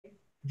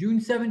June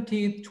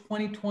 17th,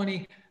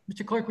 2020.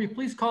 Mr. Clerk, will you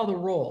please call the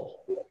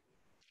roll?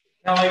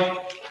 Kelly.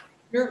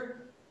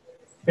 Here.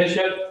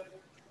 Bishop.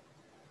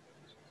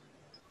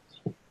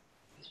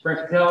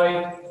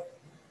 Brancatelli.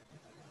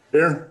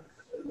 Here.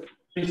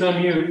 Please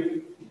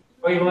unmute.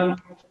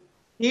 Cleveland.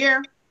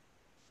 Here.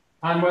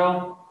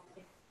 Conwell.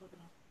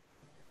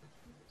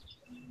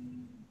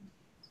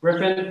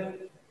 Griffin.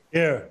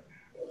 Here.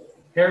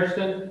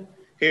 Hairston.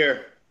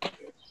 Here.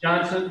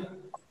 Johnson.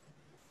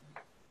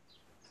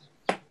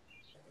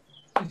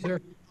 Yes,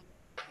 sir.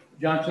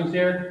 Johnson's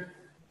here.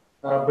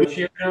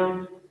 Bashir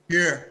Jones.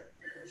 Here.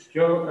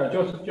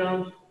 Joseph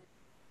Jones.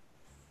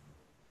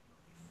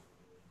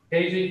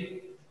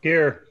 Casey.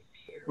 Here.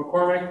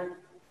 McCormick.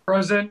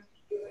 Present.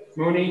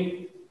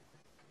 Mooney.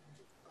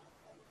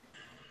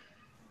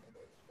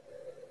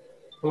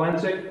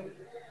 Valencic.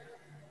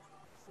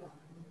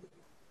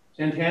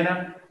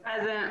 Santana.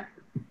 Present.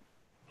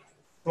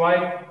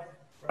 Dwight.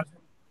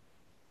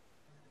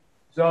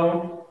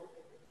 Zone.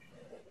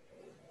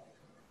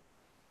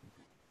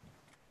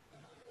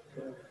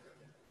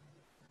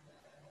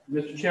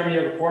 Mr. Chairman, you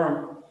have a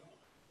quorum.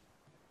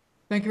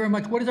 Thank you very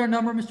much. What is our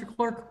number, Mr.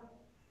 Clerk?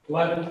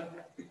 11.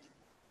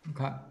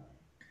 Okay.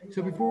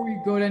 So before we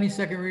go to any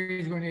second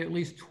readings, we're going to need at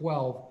least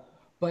 12.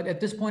 But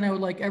at this point, I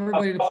would like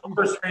everybody to.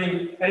 First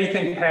reading,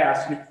 anything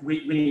passed,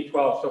 we need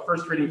 12. So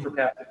first reading for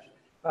passage.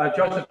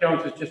 Joseph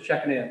Jones is just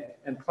checking in,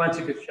 and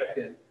Valencic is checked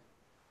in.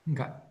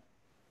 Okay.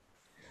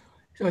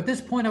 So at this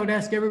point, I would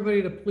ask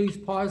everybody to please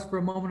pause for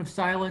a moment of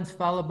silence,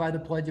 followed by the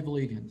Pledge of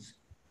Allegiance.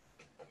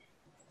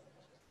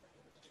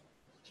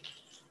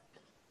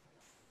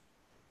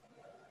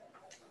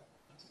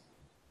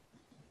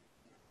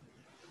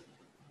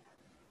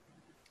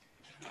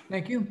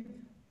 Thank you.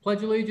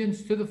 Pledge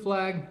allegiance to the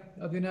flag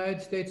of the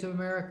United States of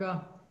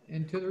America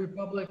and to the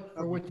republic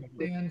for which it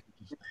stands,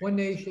 one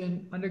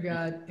nation, under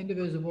God,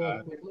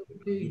 indivisible, with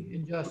liberty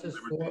and justice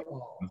for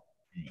all.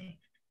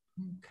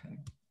 Okay.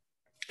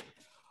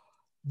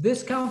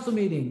 This council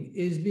meeting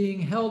is being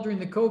held during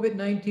the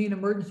COVID-19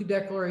 emergency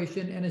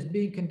declaration and is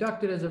being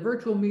conducted as a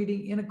virtual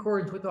meeting in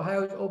accordance with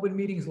Ohio's open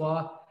meetings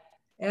law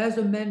as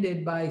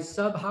amended by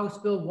Sub-House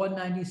Bill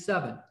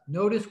 197.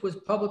 Notice was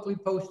publicly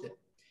posted.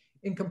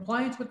 In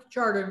compliance with the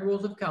charter and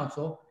rules of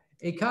council,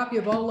 a copy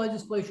of all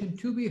legislation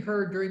to be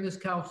heard during this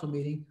council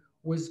meeting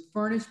was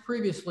furnished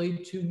previous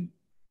to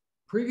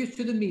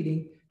the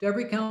meeting to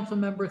every council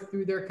member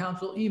through their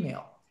council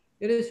email.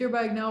 It is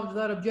hereby acknowledged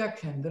without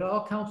objection that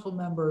all council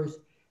members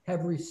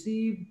have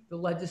received the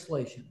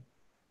legislation.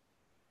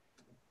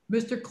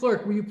 Mr.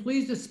 Clerk, will you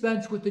please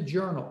dispense with the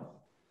journal?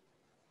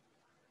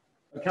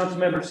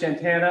 Councilmember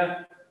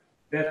Santana,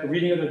 that the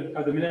reading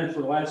of the minutes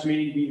for the last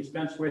meeting be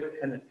dispensed with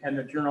and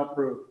the journal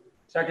approved.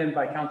 Seconded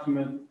by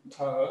Councilman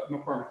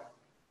McCormick.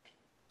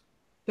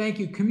 Thank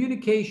you.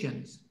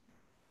 Communications.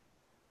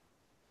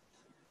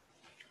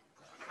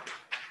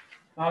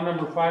 File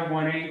number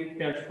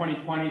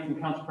 518-2020 from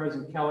Council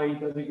President Kelly,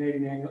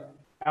 designating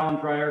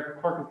Alan Dreyer,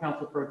 Clerk of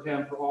Council Pro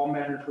Tem, for all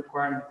matters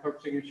requiring the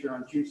clerk's signature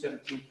on June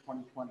 17,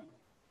 2020.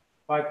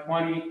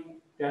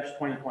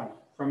 520-2020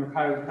 from the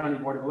Cuyahoga County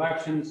Board of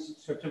Elections,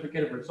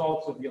 certificate of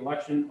results of the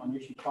election on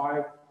issue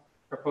 5,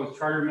 proposed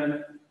charter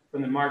amendment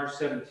from the March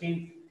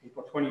 17th,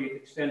 April 28th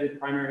extended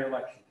primary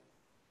election.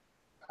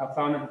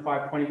 File number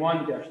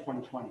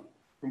 521-2020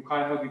 from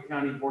Cuyahoga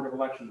County Board of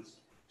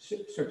Elections,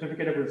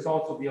 certificate of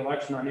results of the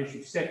election on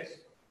issue 6,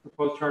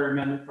 proposed charter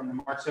amendment from the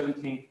March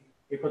 17th,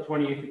 April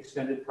 28th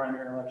extended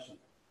primary election.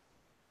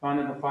 File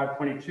number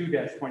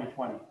 522-2020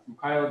 from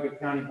Cuyahoga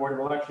County Board of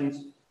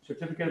Elections,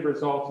 certificate of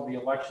results of the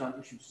election on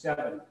issue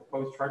 7,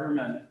 proposed charter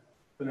amendment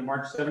from the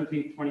March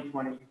 17th,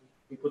 2020,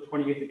 April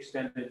 28th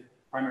extended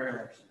primary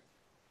election.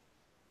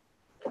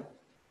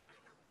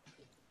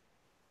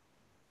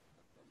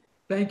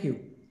 Thank you.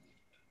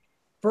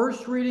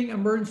 First reading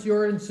emergency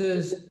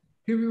ordinances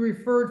to be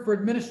referred for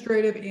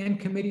administrative and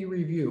committee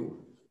review.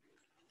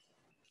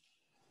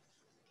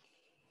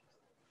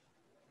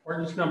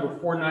 Ordinance number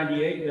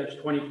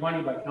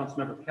 498-2020 by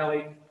Councilmember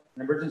Kelly,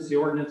 an emergency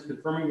ordinance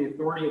confirming the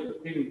authority of the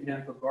Cleveland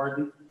Botanical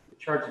Garden to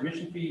charge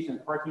admission fees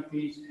and parking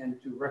fees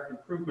and to erect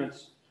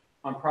improvements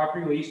on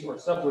property leased or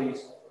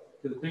subleased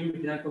to the Cleveland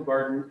Botanical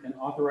Garden and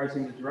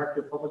authorizing the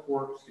Director of Public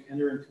Works to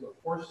enter into a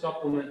forced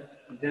supplement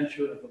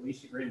indenture of the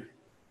lease agreement.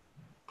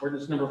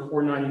 Ordinance number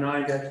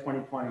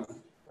 499-2020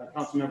 by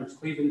Council Members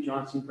Cleveland,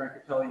 Johnson,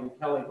 Brancatelli, and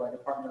Kelly by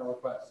departmental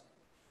request.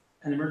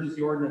 An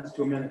emergency ordinance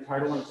to amend the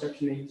title in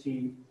section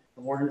 18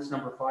 of ordinance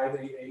number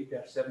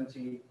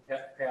 588-17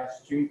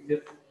 passed June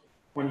 5th,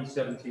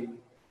 2017,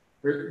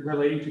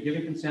 relating to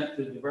giving consent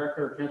to the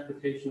Director of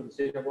Transportation of the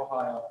State of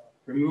Ohio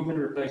to remove and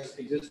replace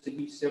existing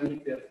East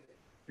 75th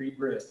Street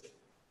Bridge.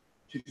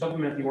 To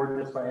supplement the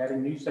ordinance by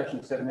adding new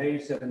sections 7A,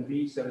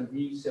 7B,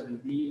 7D,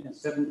 7D, and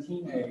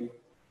 17A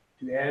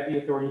to add the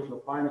authority to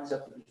apply and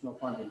accept additional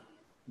funding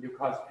and to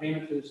cause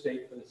payment to the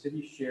state for the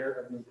city's share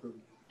of the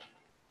improvement.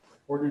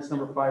 Ordinance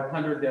number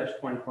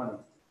 500-2020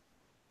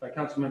 by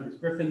Council Members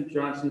Griffin,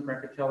 Johnson,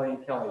 Brancatelli,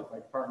 and Kelly by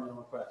departmental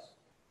request.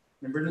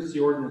 An emergency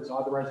ordinance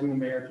authorizing the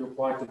mayor to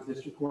apply to the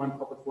District 1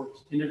 Public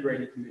Works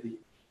Integrated Committee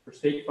for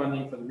state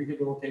funding for the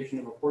rehabilitation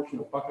of a portion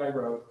of Buckeye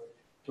Road,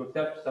 to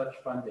accept such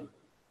funding,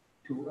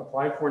 to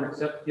apply for and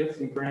accept gifts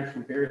and grants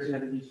from various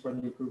entities for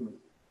the improvement,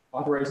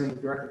 authorizing the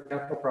Director of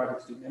Capital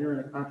Projects to enter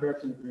into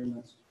contracts and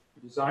agreements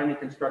to design and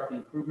construct the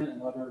improvement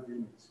and other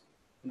agreements,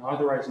 and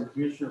authorizing the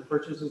Commissioner of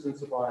Purchases and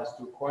Supplies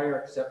to acquire,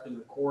 accept, and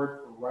record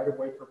for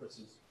right-of-way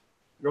purposes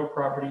real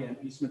property and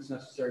easements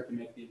necessary to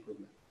make the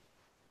improvement.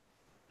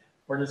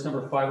 Ordinance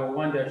number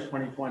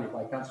 501-2020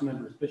 by council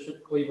members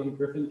Bishop, Cleveland,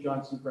 Griffin,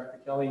 Johnson,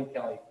 Brancatelli, and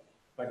Kelly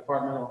by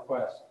departmental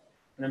request.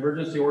 An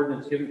emergency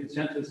ordinance giving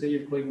consent to the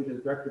city of Cleveland to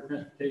the Director of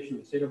Transportation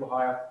of the state of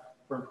Ohio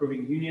for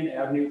improving Union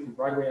Avenue from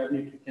Broadway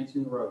Avenue to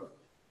Kinston Road,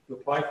 to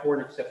apply for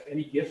and accept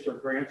any gifts or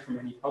grants from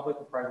any public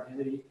or private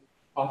entity,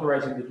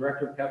 authorizing the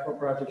Director of Capital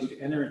Projects to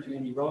enter into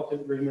any relative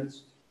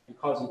agreements and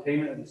causing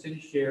payment of the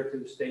city's share to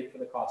the state for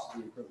the cost of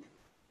the improvement.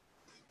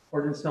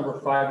 Ordinance number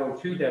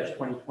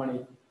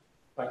 502-2020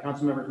 by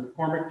council members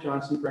McCormick,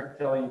 Johnson,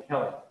 Brancatelli, and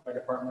Kelly by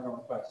departmental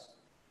request.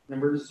 An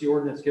emergency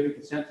ordinance giving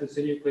consent to the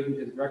city of Cleveland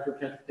to the Director of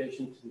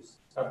Transportation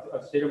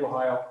of state of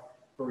Ohio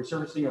for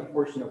resurfacing a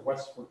portion of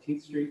West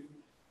 14th Street,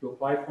 to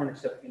apply for and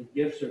accept any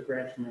gifts or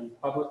grants from any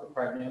public or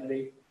private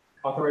entity,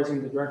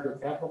 authorizing the Director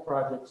of Capital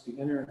Projects to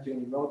enter into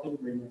any relative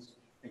agreements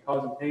and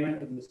causing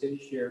payment of the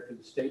city's share to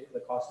the state for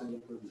the cost of the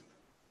improvement.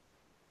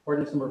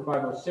 Ordinance number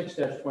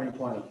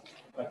 506-2020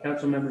 by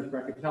council members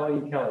Brancatelli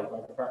and Kelly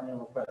by departmental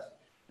request.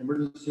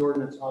 Emergency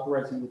ordinance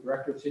authorizing the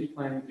Director of City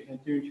Planning to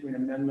enter into an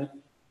amendment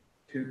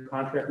to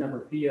contract number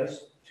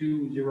PS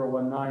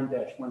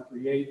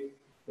 2019-138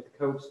 with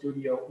Code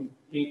Studio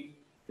Inc.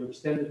 to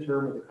extend the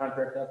term of the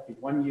contract up to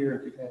 1 year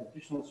and to add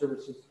additional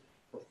services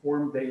for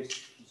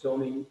form-based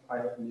zoning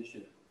pilot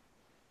initiative.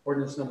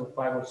 Ordinance number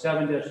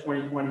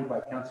 507-2020 by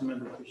council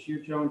members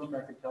Bashir, Jones,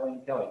 Brancatelli,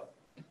 and Kelly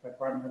by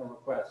departmental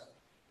request.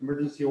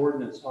 Emergency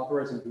ordinance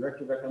authorizing the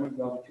Director of Economic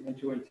Development to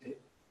enter into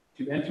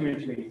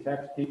a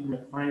tax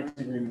increment finance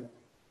agreement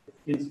with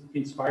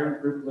Inspiring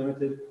Group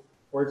Limited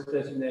or its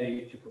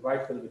designee to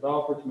provide for the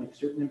developer to make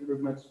certain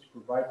improvements, to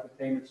provide for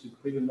payments to the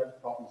Cleveland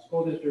Metropolitan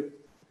School District,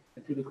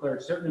 and to declare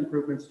certain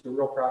improvements to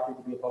real property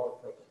to be a public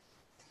purpose.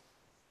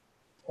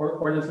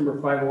 Ordinance number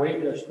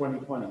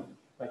 508-2020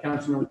 by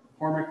Councilmember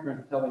McCormick,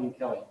 Brancatelli, and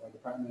Kelly by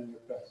departmental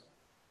request.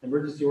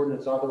 Emergency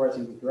ordinance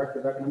authorizing the Director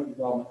of Economic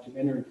Development to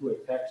enter into a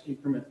tax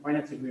increment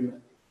finance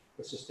agreement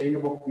with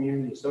Sustainable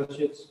Community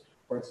Associates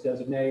or its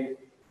designee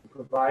to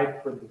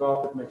provide for the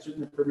developer to make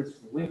certain improvements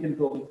to the Lincoln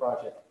Building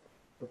Project,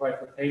 provide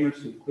for payments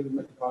to the Cleveland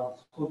Metropolitan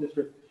School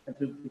District, and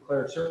to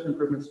declare certain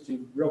improvements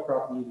to real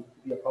property to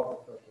be a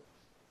public purpose.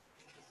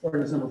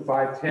 Ordinance number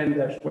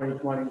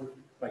 510-2020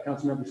 by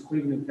council members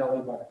Cleveland and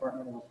Kelly by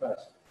departmental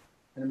request.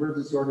 An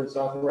emergency ordinance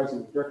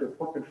authorizing the Director of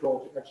Port Control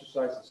to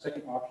exercise the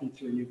second option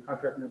to renew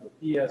contract number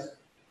PS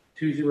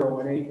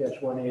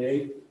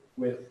 2018-188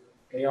 with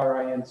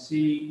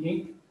ARINC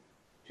Inc.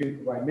 to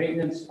provide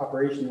maintenance,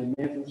 operation, and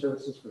management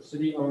services for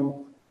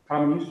city-owned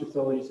common use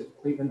facilities at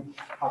Cleveland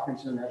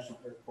Hopkins International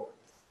Airport.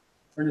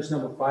 Ordinance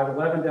number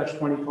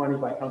 511-2020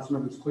 by council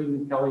members Cleveland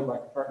and Kelly by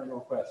departmental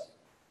request.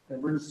 An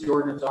emergency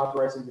ordinance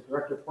authorizing the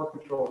Director of Port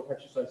Control to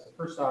exercise the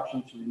first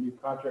option to renew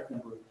contract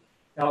number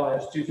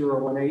LS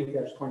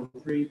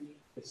 2018-23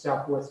 with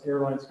Southwest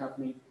Airlines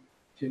Company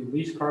to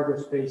lease cargo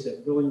space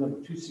at building number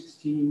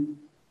 216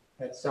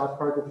 at South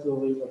Cargo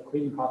Facility of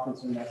Cleveland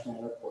Hopkins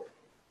International Airport.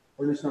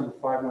 Ordinance number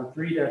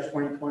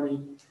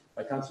 513-2020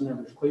 by council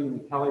members Cleveland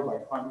and Kelly by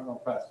departmental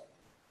request.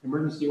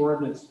 Emergency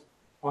ordinance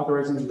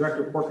authorizing the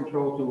Director of Port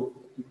Control to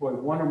employ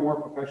one or more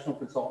professional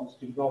consultants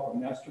to develop a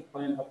master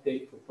plan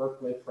update for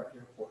Burke Lakefront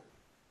Airport.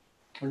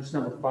 Ordinance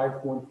number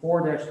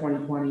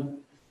 514-2020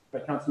 by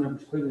council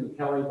members Cleveland and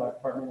Kelly by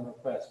departmental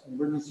request. An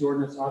emergency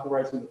ordinance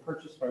authorizing the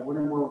purchase by one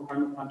or more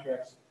requirement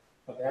contracts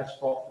of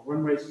asphalt for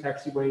runways,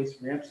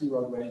 taxiways, ramps, and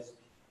roadways,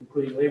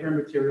 including labor and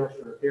materials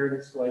for repair and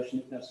installation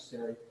if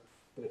necessary,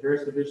 for the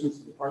various divisions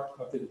of the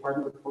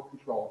Department of Port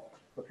Control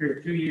for a period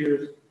of 2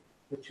 years,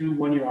 with 2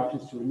 one-year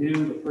options to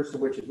renew, the first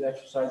of which is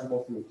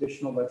exercisable through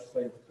additional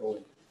legislative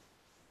authority.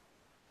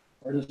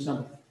 Ordinance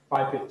number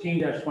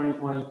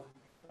 515-2020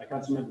 by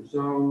Councilmember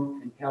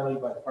Zone and Kelly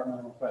by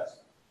departmental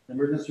request. An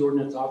emergency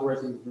ordinance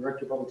authorizing the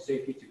Director of Public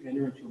Safety to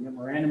enter into a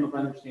memorandum of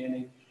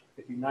understanding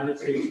with the United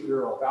States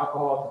Bureau of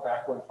Alcohol,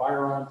 Tobacco, and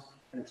Firearms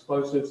and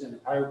Explosives and the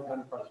Tioga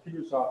County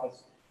Prosecutor's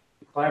Office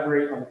to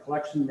collaborate on the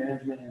collection,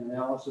 management, and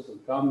analysis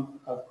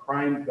of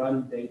crime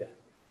gun data,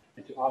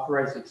 and to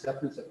authorize the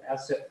acceptance of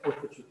asset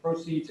forfeiture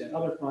proceeds and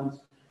other funds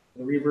for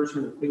the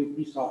reimbursement of Cleveland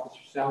police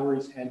officer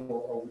salaries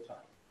and/or overtime.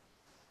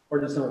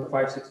 Ordinance number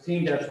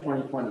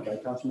 516-2020 by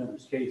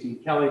Councilmembers Casey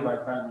and Kelly by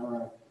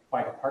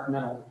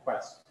departmental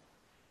request.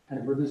 An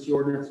emergency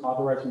ordinance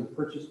authorizing the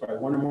purchase by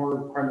one or more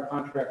requirement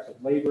contracts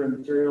of labor and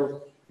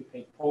materials to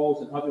paint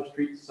poles and other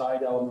street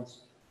side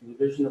elements in the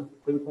division of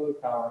Cleveland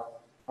Public Power,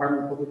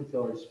 Department of Public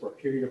Utilities for a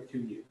period of 2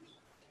 years.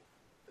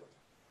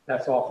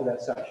 That's all for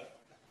that section.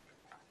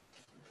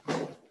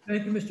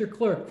 Thank you, Mr.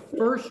 Clerk.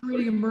 First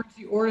reading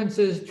emergency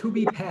ordinances to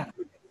be passed.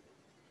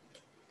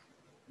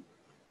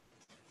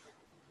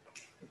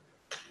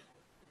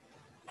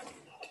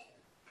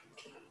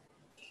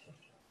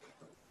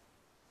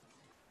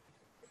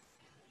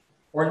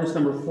 Ordinance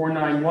number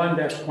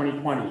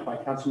 491-2020 by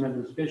council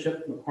members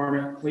Bishop,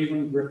 McCormick,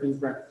 Cleveland, Griffin,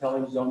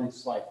 Brancatelli, Zone, and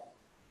Slight.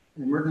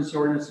 An emergency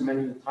ordinance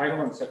amending the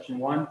title on section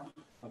 1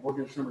 of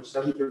ordinance number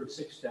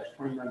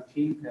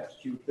 736-2019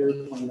 passed June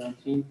 3rd,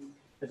 2019,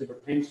 as it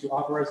pertains to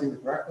authorizing the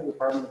Director of the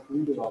Department of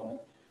Community Development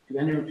to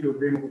enter into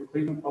agreement with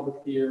Cleveland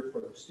Public Theater for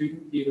the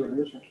Student Theater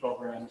Enrichment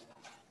Program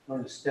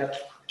known as STEP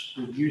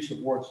through the use of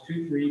wards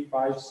 2, 3,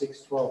 5,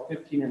 6, 12,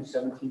 15, and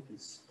 17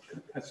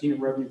 casino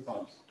revenue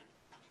funds.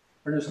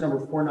 Ordinance number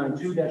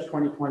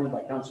 492-2020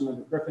 by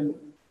Councilmember Griffin,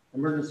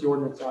 emergency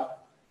ordinance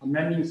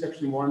amending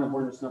section 1 of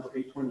ordinance number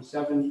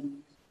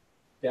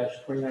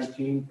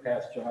 827-2019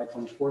 passed July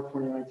 24,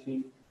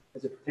 2019,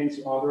 as it pertains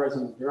to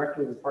authorizing the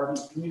Director of the Department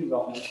of Community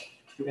Development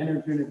to enter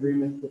into an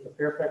agreement with the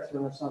Fairfax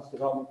Renaissance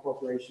Development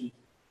Corporation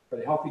for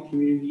the Healthy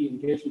Community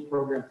Engagement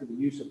Program through the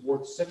use of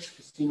Ward 6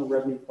 casino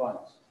revenue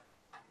funds.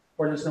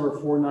 Ordinance number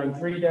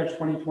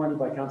 493-2020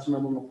 by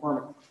Councilmember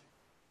McCormick,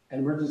 an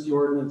emergency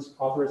ordinance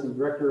authorizing the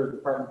Director of the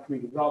Department of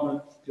Community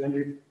Development to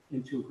enter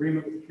into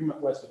agreement with the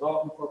Fremont West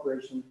Development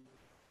Corporation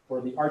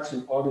for the Arts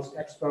in August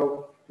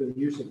Expo through the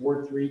use of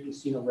Ward 3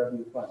 casino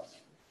revenue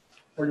funds.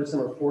 Ordinance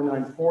number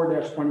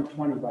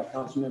 494-2020 by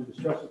Councilmembers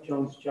Joseph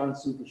Jones,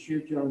 Johnson,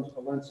 Bashir Jones,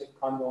 Valencia,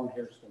 Conwell, and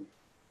Hairston.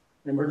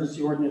 An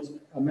emergency ordinance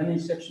amending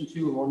section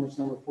 2 of ordinance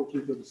number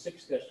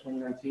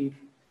 1436-2019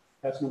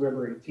 passed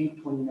November 18,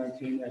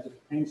 2019, as it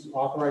pertains to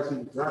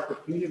authorizing the Director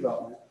of Community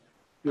Development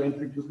to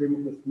enter into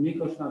agreement with the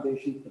Nikos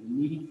Foundation for the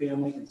Needy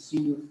Family and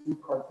Senior Food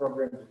Card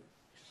Program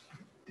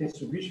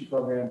Distribution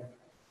Program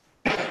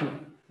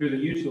through the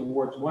use of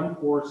wards 1,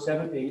 4,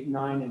 7, 8,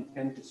 9, and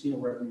 10 casino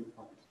revenue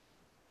funds.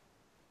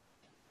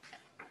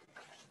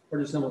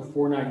 Ordinance number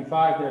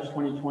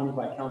 495-2020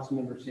 by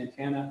Councilmember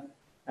Santana,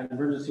 an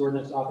emergency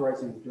ordinance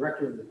authorizing the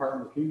Director of the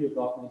Department of Community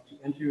Development to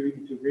enter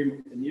into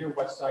agreement with the Near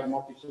West Side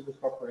Multi-Service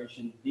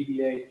Corporation,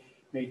 DBA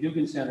May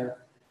Dugan Center,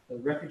 the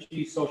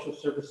Refugee Social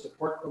Service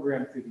Support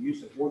Program through the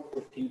use of Ward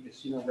 15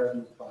 casino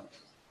revenue funds.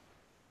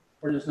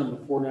 Ordinance number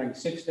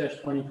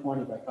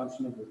 496-2020 by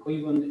Councilmember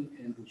Cleveland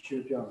and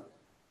Bashir Jones,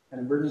 an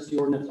emergency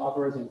ordinance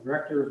authorizing the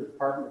Director of the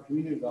Department of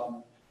Community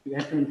Development to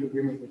enter into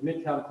agreement with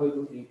Midtown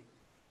Cleveland Inc.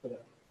 for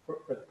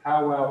the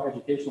Powwow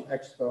Educational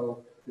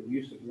Expo through the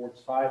use of wards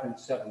 5 and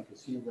 7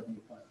 casino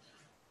revenue funds.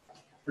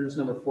 Ordinance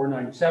number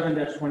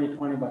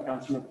 497-2020 by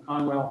Councilmember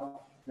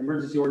Conwell, an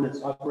emergency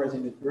ordinance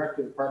authorizing the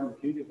Director of the Department of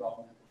Community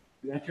Development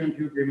to enter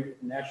into agreement with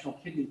the National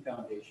Kidney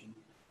Foundation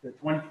for the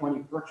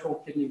 2020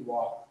 Virtual Kidney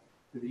Walk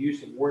through the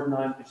use of Ward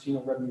 9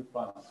 casino revenue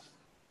funds.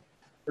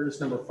 Ordinance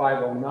number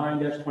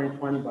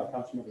 509-2020 by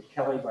Councilmember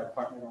Kelly by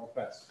Departmental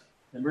Affairs.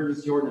 An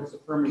emergency ordinance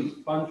affirming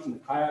funds from the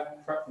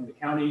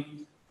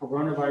county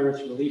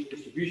coronavirus relief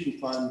distribution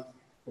fund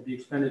will be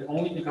expended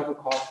only to cover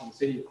costs in the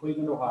city of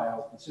Cleveland,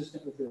 Ohio,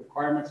 consistent with the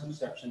requirements of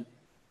section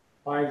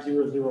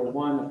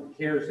 5001 of the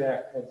CARES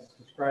Act as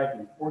described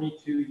in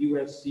 42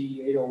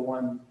 USC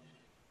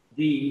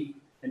 801D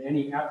and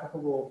any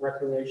applicable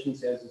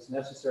regulations as is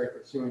necessary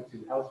pursuant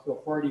to House Bill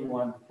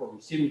 481 for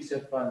receiving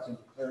said funds and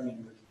declaring an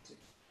emergency.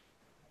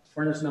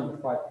 Ordinance number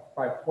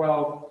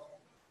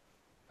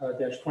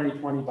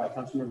 512-2020 by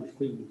Councilmembers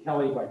Cleveland and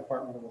Kelly by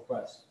Departmental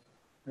Request.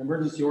 An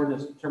emergency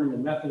ordinance determining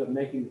the method of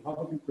making the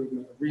public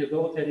improvement of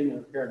rehabilitating and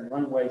repairing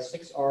runway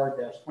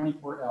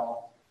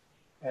 6R-24L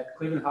at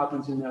Cleveland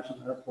Hopkins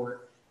International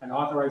Airport and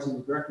authorizing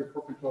the Director of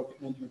Port Control to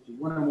enter into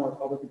one or more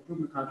public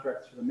improvement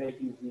contracts for the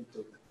making of the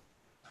improvement.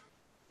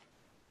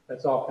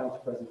 That's all, Council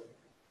President.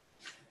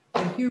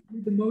 Thank you.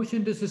 The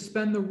motion to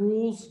suspend the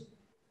rules.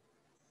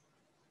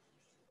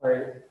 All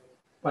right,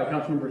 by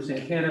Councilmember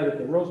Santana, that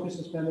the rules be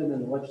suspended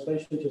and the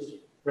legislation just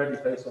read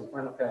and placed on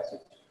final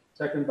passage.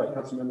 Second by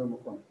Councilmember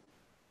McCormick.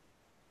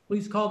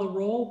 Please call the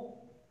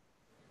roll.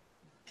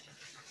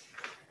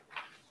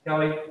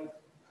 Kelly,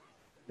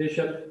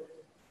 Bishop,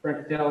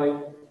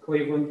 Brancatelli,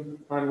 Cleveland,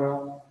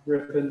 Conwell,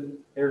 Griffin,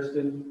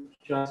 Hairston,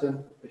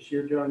 Johnson,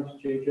 Bashir Jones,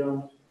 Jay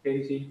Jones,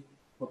 Casey,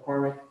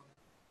 McCormick,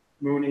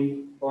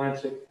 Mooney,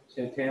 Valencic,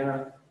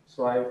 Santana,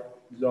 Sly,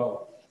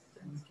 Zoe.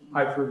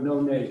 I've heard no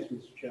nays,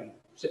 Mr. Chairman.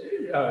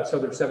 So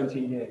there's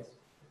 17 nays.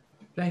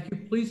 Thank you.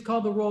 Please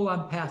call the roll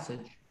on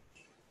passage.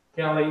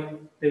 Kelly,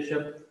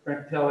 Bishop,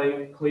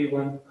 Brancatelli,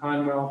 Cleveland,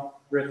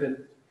 Conwell,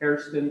 Griffin,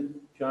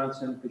 Hairston,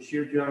 Johnson,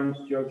 Bashir Jones,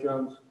 Joe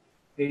Jones,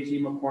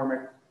 Hazy,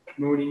 McCormick,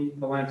 Mooney,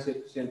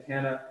 Valencic,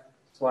 Santana,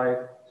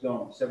 Sly,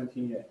 Zone.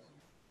 17 yeas.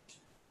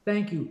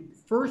 Thank you.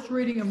 First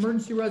reading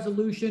emergency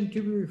resolution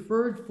to be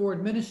referred for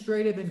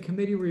administrative and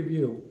committee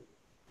review.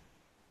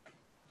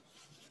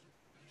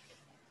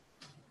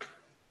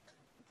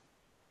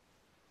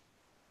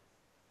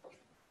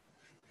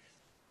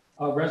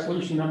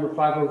 Resolution number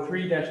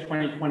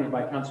 503-2020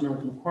 by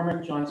Councilmembers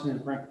McCormick, Johnson,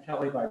 and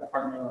Brancatelli by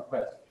departmental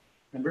request.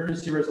 An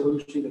emergency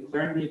resolution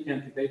declaring the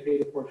intent to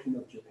vacate a portion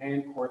of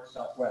Japan Court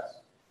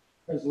Southwest.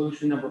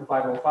 Resolution number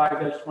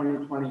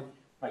 505-2020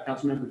 by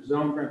Councilmembers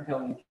Zone,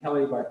 Brancatelli, and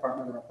Kelly by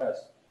departmental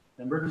request.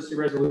 An emergency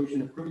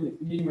resolution approving the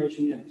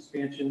continuation and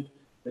expansion of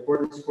the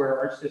Gordon Square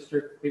Arts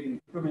District,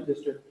 Cleveland Improvement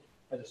District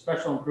as a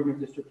special improvement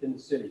district in the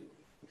city,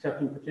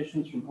 accepting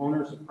petitions from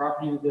owners of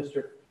property in the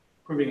district,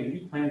 approving a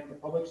new plan for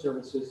public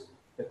services,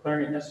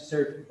 declaring it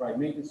necessary to provide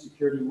maintenance,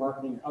 security,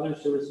 marketing, and other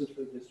services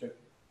for the district,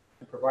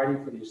 and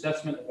providing for the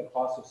assessment of the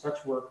cost of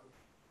such work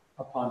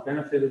upon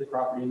benefited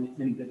property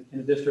in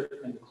the district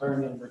and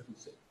declaring an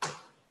emergency.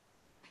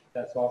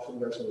 That's all for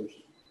the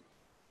resolution.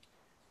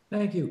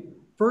 Thank you.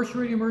 First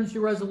reading emergency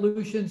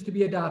resolutions to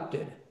be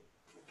adopted.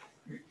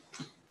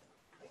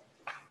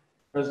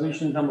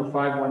 Resolution number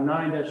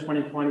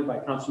 519-2020 by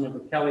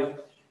Councilmember Kelly,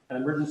 an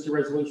emergency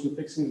resolution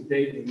fixing the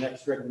date of the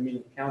next regular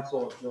meeting of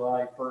council of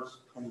July 1st,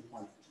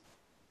 2020.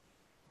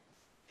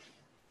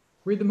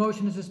 Read the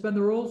motion to suspend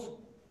the rules.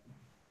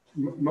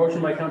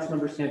 Motion by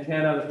Councilmember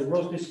Santana that the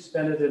rules be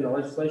suspended and the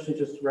legislation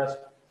just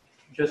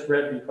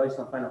read be placed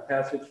on final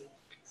passage.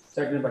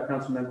 Seconded by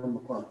Councilmember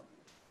McCormick.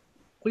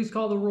 Please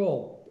call the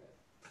roll.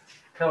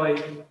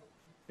 Kelly,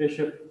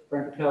 Bishop,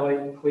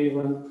 Brancatelli,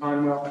 Cleveland,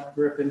 Conwell,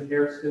 Griffin,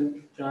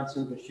 Hairston,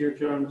 Johnson, Bashir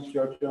Jones,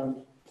 Joe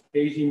Jones,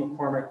 Daisy,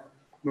 McCormick,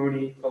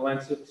 Mooney,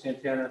 Valencia,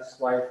 Santana,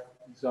 Slife,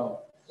 Zone.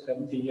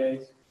 17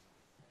 yeas.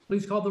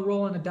 Please call the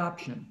roll on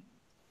adoption.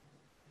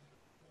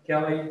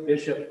 Kelly,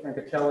 Bishop,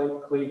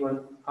 Brancatelli,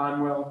 Cleveland,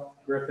 Conwell,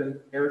 Griffin,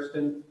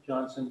 Hairston,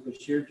 Johnson,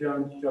 Bashir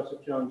Jones,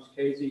 Joseph Jones,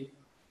 Casey,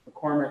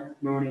 McCormick,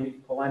 Mooney,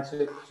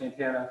 Valencia,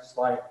 Santana,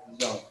 Slife,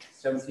 Zone.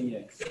 17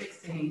 yeas.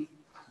 16.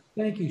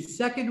 Thank you.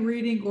 Second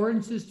reading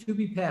ordinances to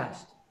be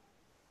passed.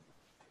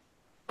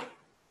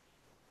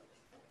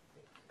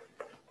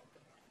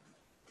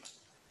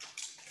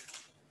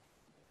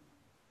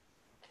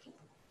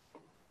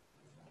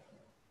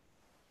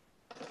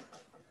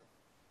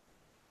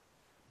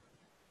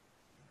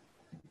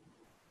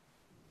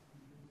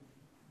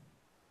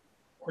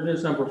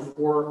 Ordinance number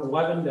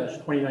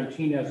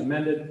 411-2019 as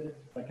amended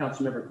by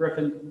Councilmember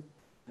Griffin.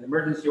 An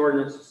emergency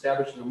ordinance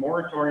establishing a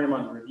moratorium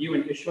on the review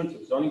and issuance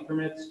of zoning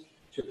permits,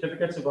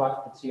 certificates of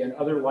occupancy, and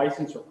other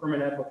license or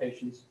permit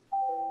applications,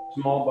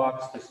 small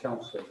box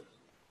discount stores.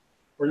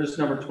 Ordinance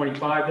number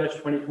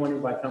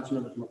 25-2020 by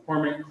Councilmembers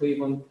McCormick,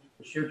 Cleveland,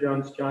 Bashir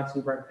Jones,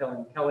 Johnson, Brancatelli,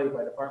 and Kelly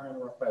by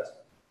departmental request.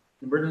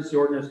 An emergency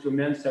ordinance to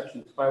amend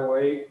sections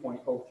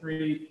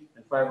 508.03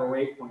 and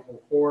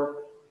 508.04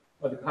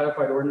 of the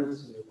codified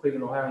ordinances of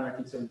Cleveland, Ohio,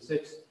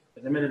 1976,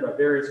 as amended by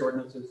various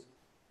ordinances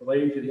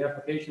relating to the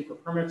application for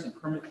permits and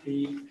permit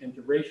fee and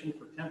duration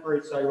for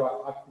temporary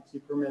sidewalk occupancy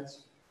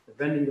permits for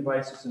vending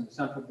devices in the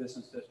Central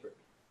Business District.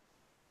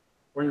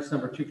 Ordinance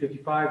number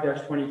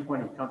 255-2020,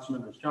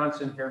 Councilmembers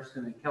Johnson,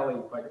 Hairston, and Kelly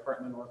by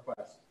departmental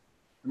request.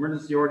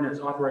 Emergency ordinance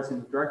authorizing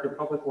the Director of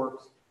Public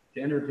Works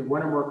to enter into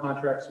one or more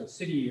contracts with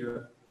City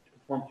Year to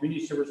perform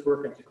community service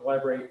work and to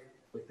collaborate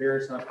with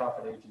various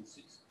nonprofit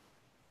agencies.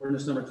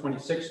 Ordinance number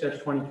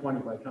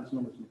 26-2020 by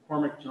Councilmembers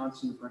McCormick,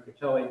 Johnson, and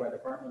Brancatelli by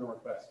departmental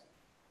request.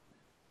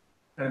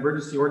 An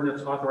emergency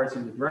ordinance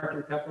authorizing the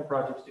Director of Capital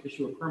Projects to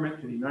issue a permit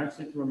to the United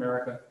States of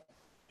America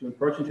to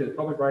encroach into the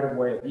public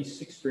right-of-way of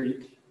East 6th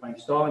Street by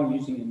installing,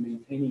 using, and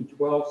maintaining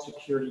 12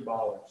 security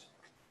bollards.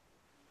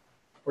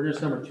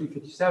 Ordinance number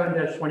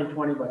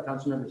 257-2020 by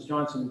Councilmembers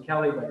Johnson and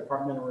Kelly by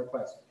departmental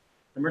request.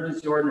 An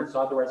emergency ordinance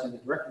authorizing the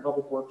Director of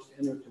Public Works to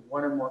enter into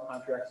one or more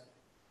contracts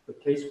with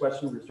Case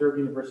Western Reserve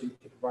University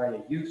to provide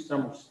a youth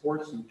summer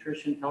sports,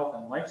 nutrition, health,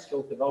 and life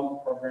skills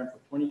development program for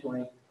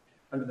 2020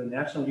 under the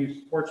National Youth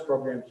Sports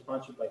Program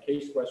sponsored by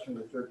Case Western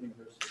Reserve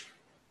University.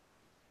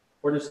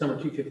 Ordinance number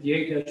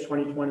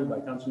 258-2020 by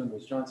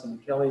Councilmembers Johnson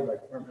and Kelly by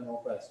departmental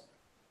request.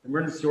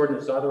 Emergency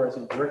ordinance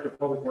authorizing the Director of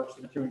Public Works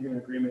to enter into an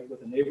agreement with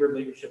the Neighborhood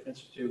Leadership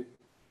Institute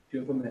to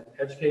implement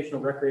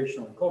educational,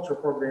 recreational, and cultural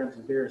programs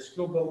in various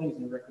school buildings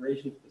and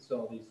recreation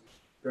facilities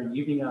during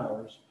evening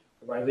hours,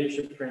 provide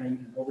leadership training,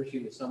 and oversee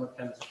the summer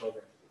tennis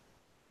program.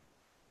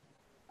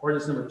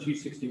 Ordinance number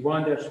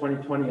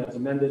 261-2020 as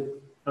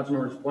amended,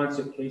 Councilmembers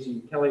Valencia, Casey,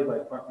 and Kelly by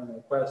departmental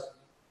request.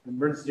 An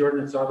emergency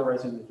ordinance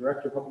authorizing the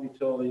Director of Public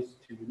Utilities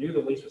to renew the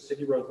lease with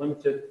City Road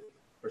Limited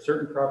for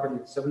certain property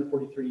at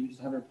 743 East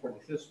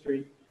 145th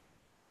Street,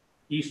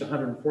 East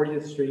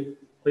 140th Street,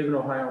 Cleveland,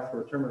 Ohio,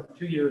 for a term of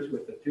 2 years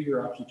with a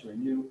 2-year option to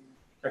renew,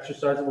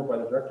 exercisable by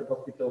the Director of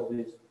Public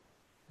Utilities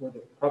for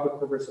the public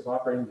purpose of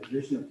operating the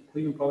division of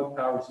Cleveland Public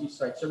Power's East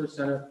Side Service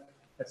Center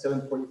at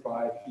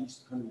 745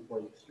 East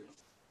 140th Street.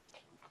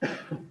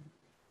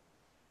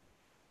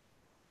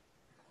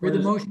 Read the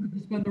motion to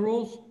suspend the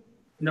rules.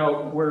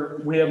 No,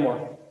 we have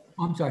more.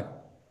 I'm sorry.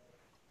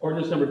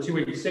 Ordinance number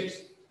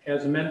 286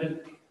 as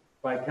amended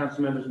by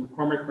Councilmembers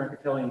McCormick,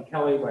 Brancatelli, and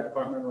Kelly by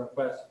departmental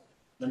request.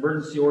 An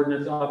emergency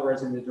ordinance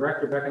authorizing the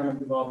Director of Economic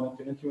Development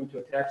to enter into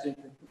a tax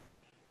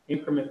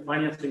increment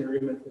financing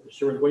agreement with the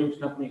Sherwin-Williams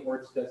Company or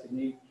its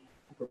designee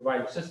to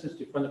provide assistance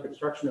to fund the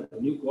construction of the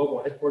new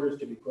global headquarters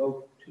to be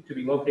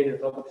located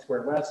at Public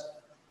Square West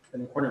in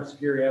the corner of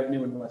Superior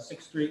Avenue and West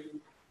 6th Street, to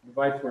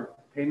provide for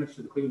payments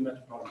to the Cleveland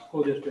Metropolitan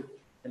School District,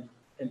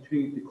 and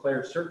to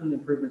declare certain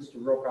improvements to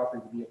rural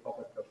property to be a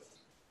public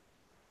purpose.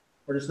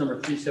 Ordinance number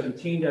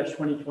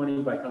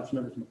 317-2020 by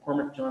Councilmembers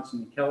McCormick,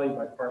 Johnson, and Kelly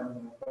by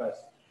departmental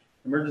request.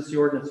 Emergency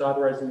ordinance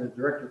authorizing the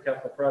Director of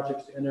Capital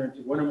Projects to enter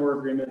into one or more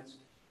agreements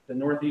with the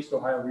Northeast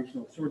Ohio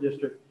Regional Sewer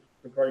District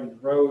regarding the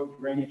road,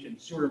 drainage, and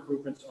sewer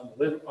improvements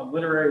on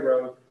Literary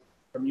Road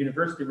from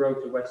University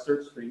Road to West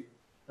 3rd Street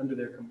under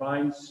their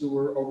combined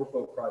sewer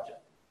overflow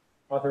project,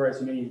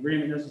 authorizing any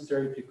agreement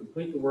necessary to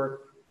complete the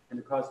work and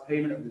to cause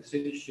payment of the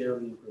city's share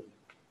of the improvement.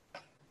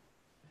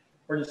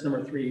 Ordinance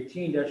number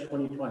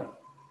 318-2020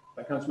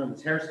 by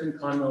Councilmembers Hairston,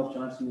 Conwell,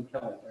 Johnson, and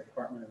Kelly by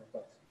department and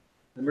request.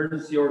 An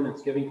emergency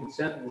ordinance giving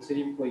consent of the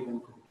city of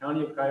Cleveland to the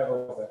county of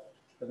Cuyahoga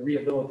for the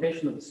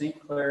rehabilitation of the St.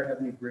 Clair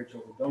Avenue Bridge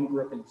over Dome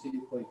Brook in the city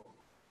of Cleveland,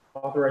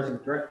 authorizing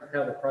the director of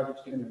capital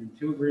projects to enter into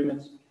 2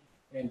 agreements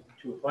and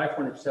to apply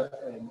for and accept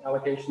an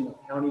allocation of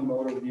county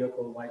motor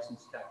vehicle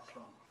license tax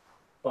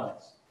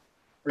funds.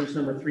 Ordinance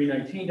number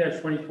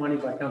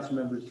 319-2020 by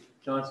Councilmembers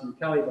Johnson and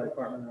Kelly by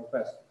department and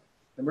request.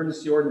 An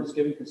emergency ordinance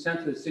giving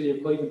consent to the city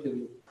of Cleveland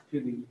to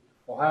the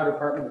Ohio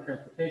Department of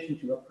Transportation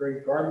to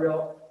upgrade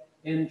guardrail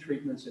and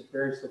treatments at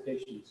various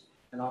locations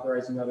and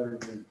authorizing other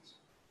agreements.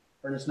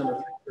 Ordinance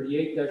number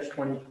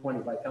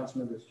 338-2020 by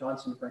Councilmembers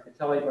Johnson and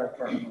Francatelli by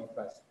department and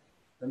request.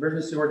 An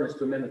emergency ordinance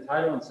to amend the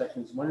title and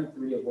sections 1 and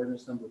 3 of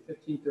ordinance number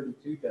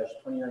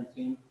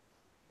 1532-2019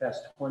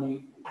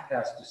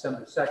 passed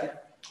December 2nd,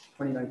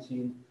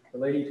 2019,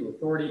 relating to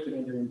authority to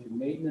enter into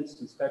maintenance,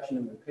 inspection,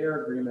 and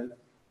repair agreement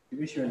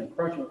to issue an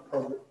encroachment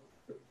permit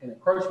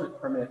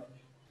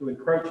to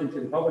encroach into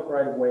the public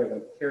right-of-way of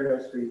Ontario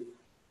Street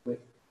with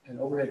an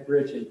overhead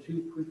bridge and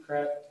two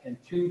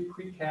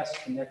precast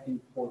connecting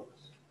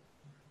portals.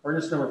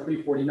 Ordinance number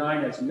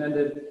 349 as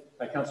amended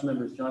by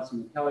Councilmembers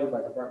Johnson and Kelly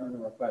by department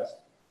and request.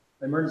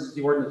 An emergency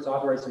ordinance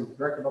authorizing the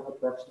Director of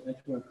Public Works to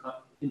enter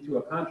into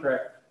a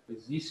contract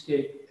with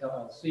Zscape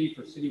LLC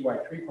for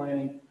citywide tree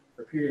planting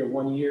for a period of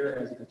 1 year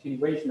as a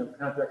continuation of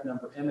contract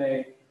number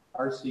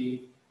MARC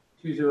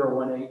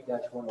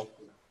 2018-102.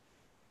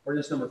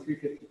 Ordinance number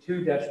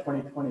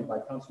 352-2020 by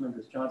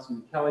Councilmembers Johnson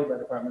and Kelly by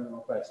department and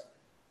request.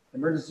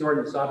 An emergency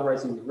ordinance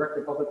authorizing the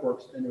Director of Public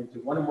Works to enter into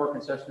 1 or more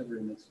concession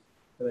agreements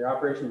for the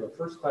operation of a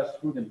first-class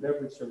food and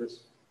beverage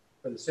service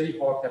for the City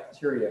Hall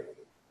cafeteria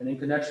and in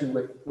connection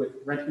with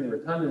renting the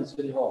rotunda in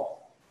City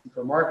Hall, and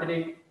for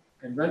marketing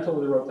and rental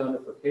of the rotunda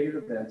for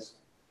catered events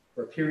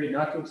for a period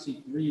not to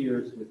exceed 3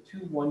 years with 2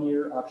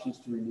 one-year options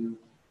to renew,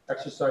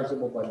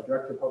 exercisable by the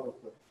Director of Public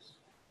Works.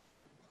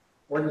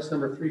 Ordinance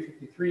number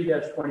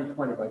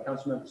 353-2020 by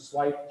Councilmembers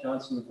Slight,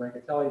 Johnson, and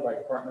Brancatelli by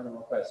department and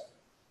request.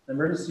 An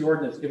emergency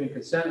ordinance giving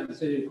consent of the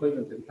City of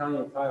Cleveland to the County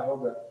of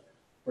Cuyahoga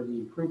for the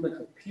improvement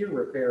of pier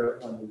repair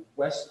on the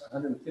West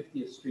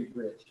 150th Street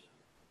Bridge,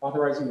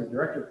 authorizing the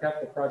Director of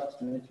Capital Projects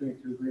to enter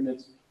into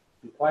agreements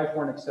to apply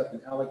for and accept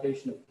an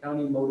allocation of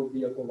county motor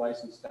vehicle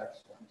license tax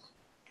funds.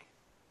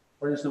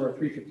 Ordinance number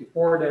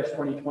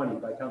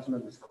 354-2020 by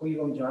Councilmembers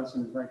Cleveland,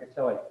 Johnson, and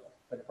Brancatelli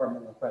by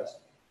department request.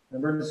 An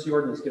emergency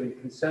ordinance giving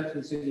consent to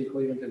the City of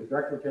Cleveland to the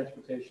Director of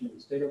Transportation of the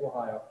State of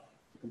Ohio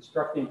to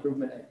construct the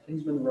improvement at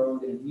Kinsman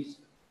Road and East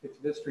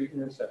 55th Street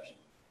intersection,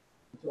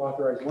 and to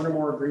authorize 1 or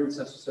more agreements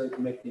necessary to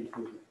make the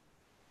improvement.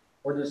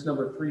 Ordinance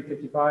number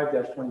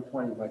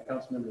 355-2020 by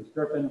Councilmembers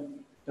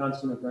Griffin,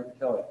 Johnson, and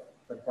Brancatelli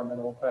by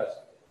departmental request.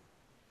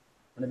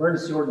 An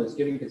emergency ordinance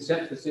giving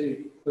consent to the City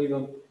of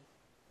Cleveland,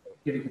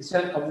 giving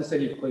consent of the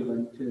City of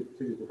Cleveland to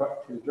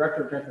the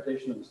Director of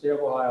Transportation of the State of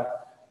Ohio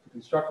to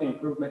construct the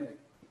improvement at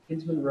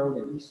Kinsman Road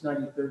and East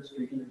 93rd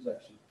Street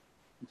intersection,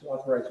 and to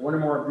authorize 1 or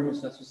more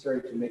agreements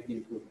necessary to make the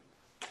improvement.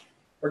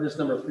 Ordinance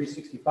number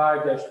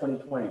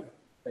 365-2020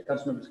 by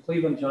Councilmembers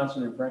Cleveland,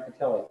 Johnson, and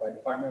Brancatelli by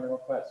departmental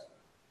request.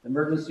 An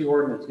emergency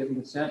ordinance giving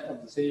consent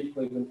of the City of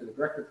Cleveland to the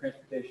Director of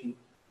Transportation of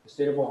the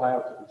State of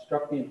Ohio to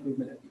construct the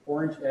improvement at the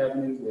Orange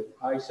Avenue with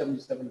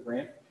I-77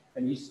 Grant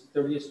and East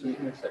 30th Street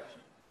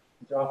intersection,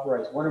 and to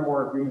authorize 1 or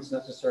more agreements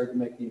necessary to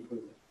make the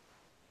improvement.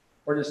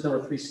 Ordinance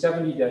number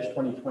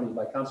 370-2020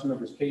 by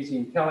Councilmembers Casey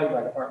and Kelly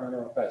by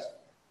departmental request.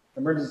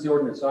 Emergency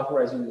ordinance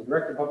authorizing the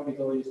Director of Public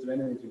Utilities to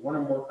enter into 1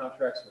 or more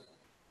contracts with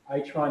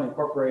Itron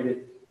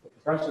Incorporated for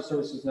professional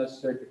services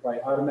necessary to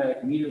provide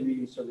automatic meter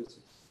reading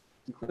services,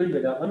 including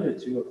but not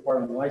limited to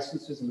acquiring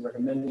licenses and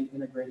recommending,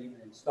 integrating,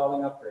 and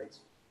installing upgrades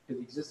to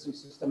the existing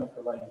system and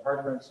providing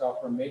hardware and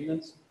software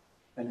maintenance,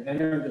 and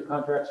enter into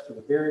contracts for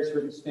the various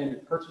written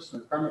standard purchase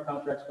and requirement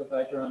contracts with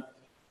Itron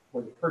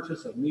for the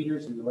purchase of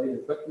meters and related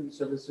equipment,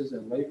 services,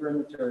 and labor and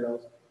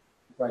materials,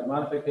 to provide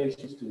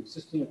modifications to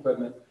existing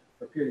equipment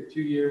for a period of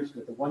 2 years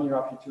with a 1-year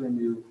option to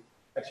renew,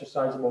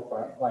 exercisable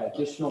by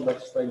additional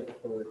legislative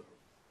authority.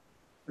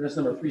 Ordinance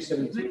number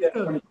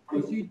 372-2020.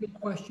 Procedural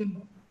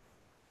question.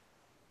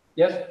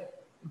 Yes?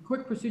 A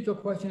quick procedural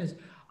question is,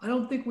 I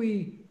don't think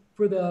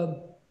for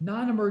the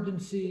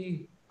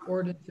non-emergency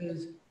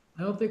ordinances,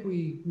 I don't think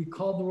we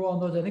called the roll on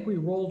those. I think we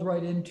rolled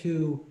right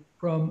into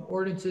from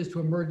ordinances to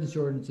emergency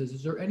ordinances.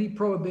 Is there any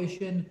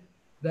prohibition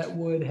that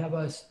would have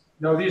us?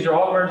 No, these are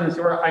all emergency,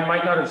 or I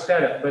might not have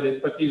said it,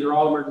 but these are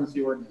all emergency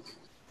ordinances.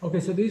 Okay,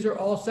 so these are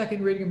all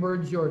second reading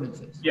emergency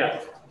ordinances?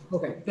 Yes.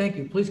 Okay, thank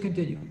you. Please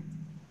continue.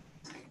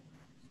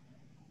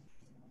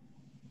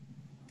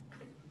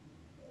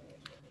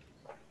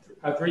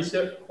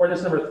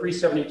 Ordinance number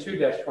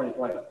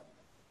 372-2020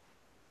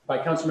 by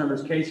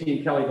Councilmembers Casey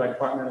and Kelly by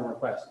departmental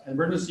request. An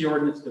emergency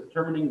ordinance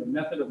determining the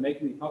method of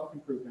making the public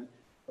improvement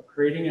of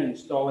creating and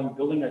installing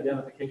building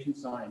identification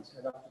signs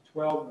at up to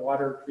 12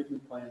 water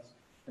treatment plants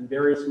and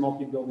various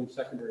multi-building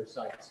secondary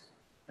sites,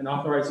 and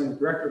authorizing the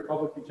Director of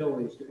Public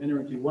Utilities to enter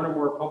into one or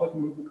more public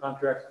improvement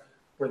contracts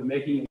for the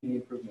making of the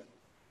improvement.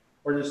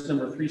 Ordinance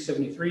number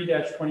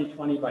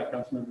 373-2020 by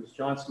Councilmembers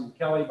Johnson and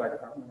Kelly by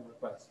departmental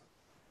request.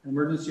 An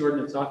emergency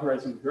ordinance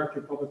authorizing the Director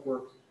of Public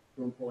Works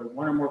to employ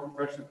one or more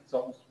professional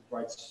consultants to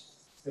provide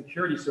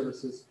security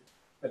services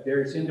at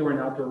various indoor and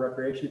outdoor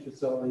recreation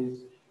facilities,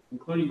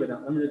 including but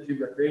not limited to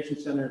recreation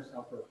centers,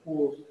 outdoor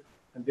pools,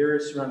 and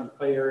various surrounding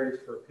play areas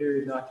for a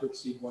period not to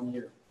exceed 1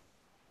 year.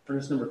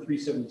 Ordinance number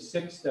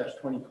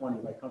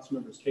 376-2020 by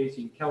Councilmembers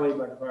Casey and Kelly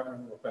by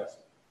departmental request.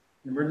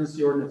 An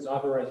emergency ordinance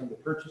authorizing the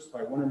purchase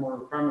by one or more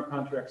requirement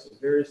contracts of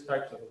various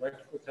types of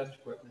electrical test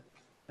equipment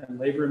and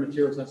labor and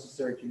materials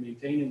necessary to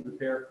maintain and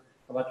repair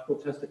electrical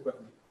test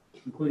equipment,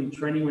 including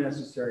training when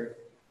necessary,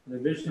 for the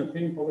Division of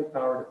Clean Public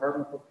Power,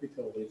 Department of Public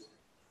Utilities,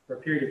 for a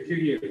period of 2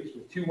 years,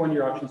 with 2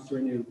 one-year options to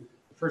renew,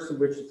 the first of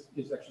which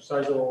is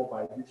exercisable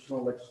by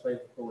additional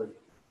legislative authority.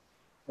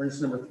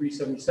 Ordinance number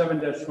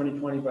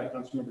 377-2020 by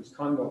Councilmembers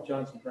Conwell,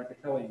 Johnson,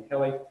 Francatelli, and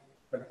Kelly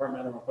by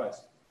departmental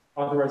request,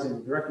 authorizing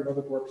the Director of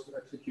Public Works to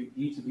execute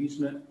deeds of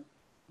easement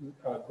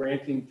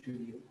granting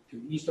to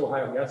East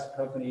Ohio Gas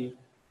Company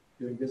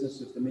doing business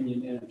as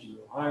Dominion Energy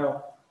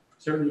Ohio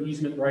certain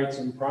easement rights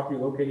in property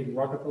located in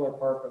Rockefeller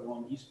Park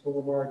along East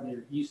Boulevard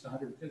near East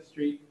 105th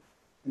Street,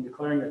 and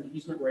declaring that the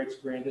easement rights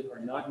granted are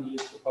not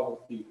needed for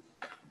public use.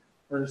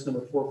 Ordinance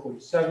number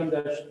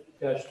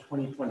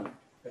 447-2020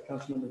 by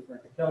Councilmembers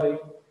Francatelli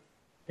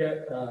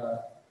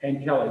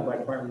and Kelly by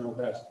departmental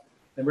request.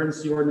 An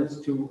emergency ordinance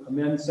to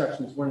amend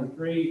sections 1 and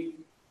 3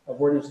 of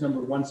ordinance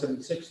number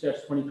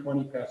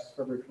 176-2020 passed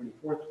February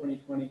 24th,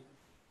 2020,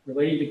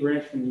 relating to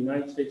grants from the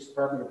United States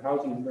Department of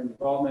Housing and Urban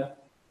Development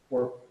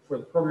for the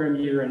program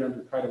year and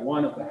under Title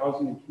I of the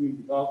Housing and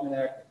Community Development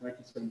Act of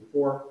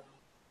 1974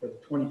 for the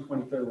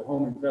 2020 Federal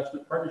Home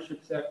Investment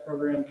Partnerships Act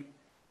program,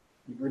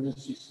 the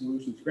Emergency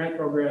Solutions Grant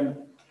Program,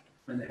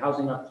 and the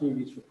Housing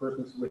Opportunities for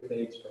Persons with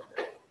AIDS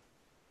program.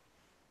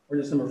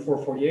 Ordinance number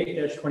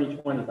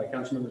 448-2020 by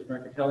Councilmembers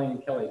Francatelli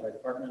and Kelly by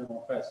departmental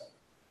request.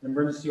 An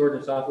emergency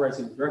ordinance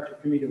authorizing the Director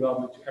of Community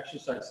Development to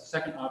exercise the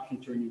second option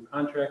to renew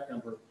contract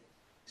number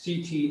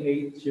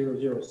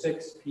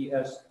CT8006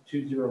 PS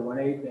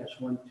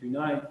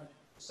 2018-129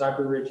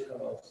 Cyber Ridge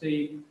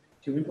LLC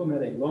to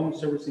implement a loan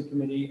servicing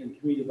committee and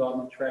community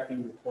development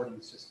tracking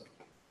reporting system.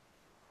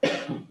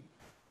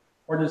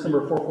 Ordinance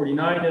number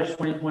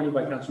 449-2020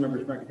 by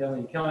Councilmembers Francatelli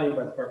and Kelly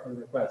by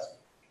departmental request.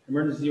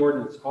 Emergency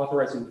ordinance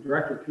authorizing the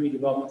Director of Community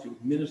Development to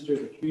administer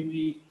the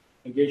Community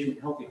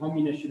Engagement Healthy Home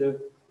Initiative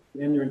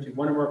to enter into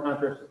one or more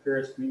contracts with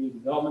various community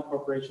development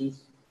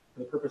corporations for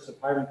the purpose of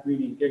hiring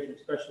community engagement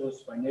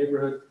specialists by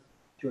neighborhood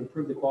to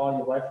improve the quality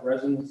of life for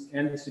residents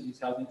and the city's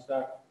housing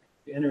stock,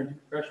 to enter into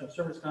professional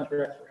service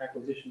contracts for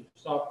acquisition of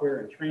software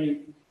and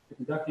training to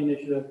conduct the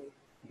initiative,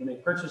 and to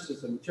make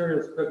purchases of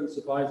materials, equipment,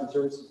 supplies, and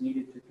services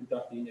needed to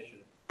conduct the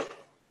initiative.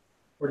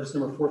 Ordinance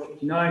number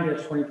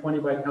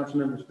 459-2020 by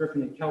Councilmembers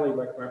Griffin and Kelly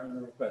by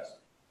departmental request.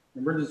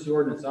 An emergency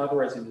ordinance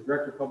authorizing the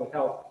Director of Public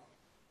Health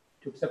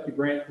to accept a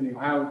grant from the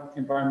Ohio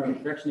Environmental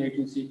Protection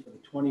Agency for the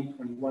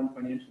 2021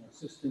 financial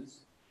assistance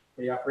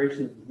for the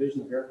operation of the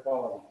Division of Air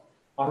Quality,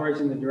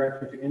 authorizing the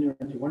Director to enter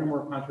into one or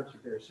more contracts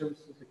with various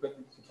services,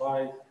 equipment,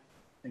 supplies,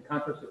 and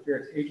contracts with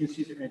various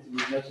agencies or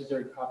entities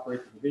necessary to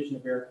operate the Division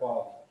of Air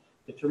Quality,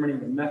 determining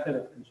the method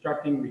of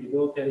constructing,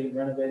 rehabilitating,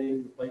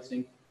 renovating,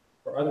 replacing,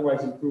 or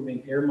otherwise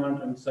improving air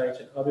monitoring sites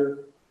and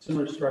other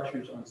similar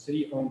structures on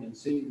city-owned and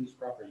city-leased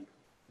property,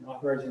 and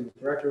authorizing the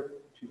Director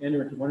to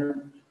enter into one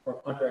or more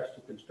contracts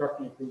to construct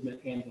the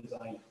improvement and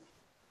design.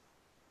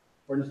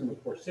 Ordinance number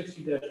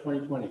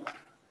 460-2020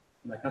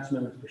 by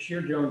Councilmembers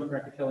Bashir, Jones,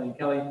 Francatelli, and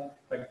Kelly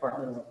by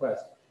departmental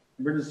request.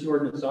 Emergency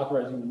ordinance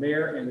authorizing the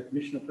mayor and the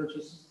Commission of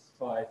Purchases and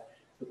Supply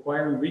to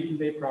acquire and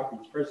reconvey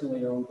properties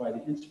presently owned by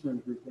the Inspring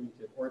Group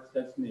Limited or its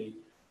designee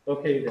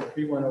located at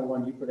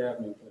 3101 Euclid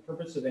Avenue for the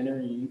purpose of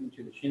entering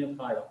into the chain of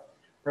title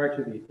prior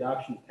to the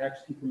adoption of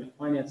tax increment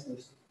finance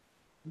list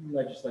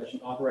legislation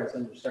authorized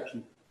under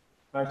section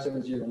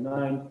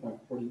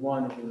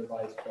 5709.41 of the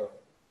revised code.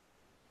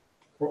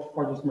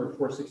 Ordinance number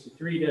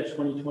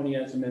 463-2020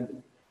 as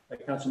amended by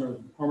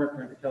Councilmembers McCormick,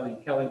 Francatelli,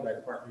 and Kelly by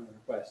departmental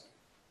request.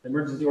 The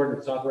emergency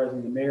ordinance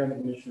authorizing the mayor and the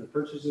Commissioner of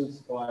Purchases and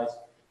Supplies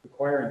to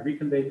acquire and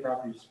reconvey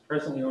properties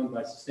presently owned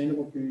by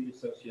Sustainable Community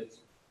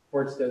Associates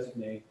or its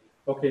designee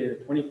located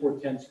at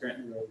 2410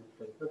 Scranton Road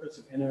for the purpose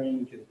of entering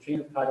into the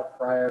chain of title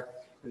prior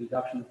to the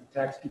adoption of the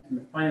tax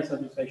increment finance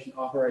legislation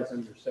authorized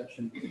under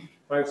section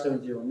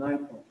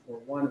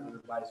 5709.41 of the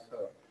revised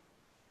code.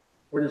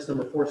 Ordinance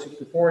number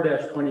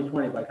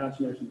 464-2020 by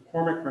Councilmembers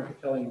McCormick,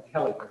 Francatelli, and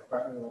Kelly by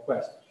departmental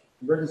request.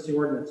 Emergency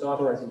ordinance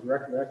authorizing the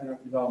Director of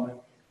Economic Development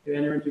to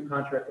enter into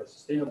contract with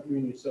Sustainable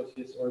Community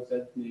Associates or its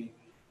designee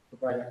to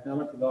provide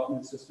economic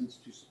development assistance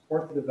to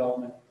support the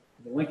development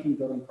of the Lincoln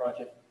Building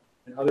Project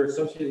and other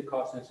associated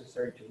costs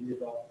necessary to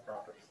redevelop the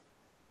property.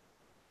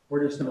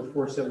 Ordinance number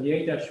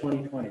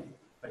 478-2020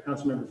 by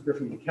Councilmembers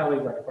Griffin and Kelly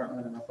by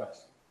departmental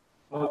request.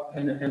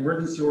 An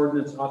emergency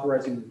ordinance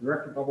authorizing the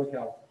Director of Public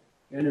Health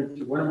to enter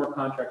into one or more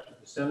contracts with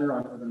the Center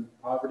on Urban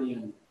Poverty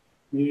and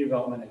Community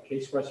Development at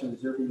Case Western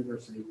Reserve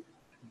University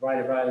to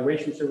provide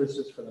evaluation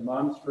services for the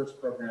Moms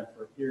First program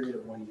for a period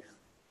of 1 year.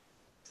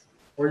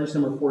 Ordinance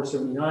number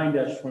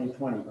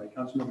 479-2020 by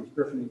Councilmembers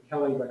Griffin and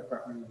Kelly by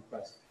departmental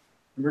request.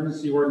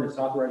 Emergency ordinance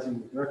authorizing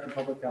the Director of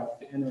Public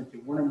Health to enter into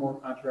one or more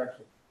contracts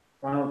with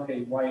Ronald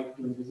K. White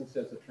doing business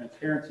as a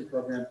transparency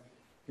program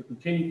to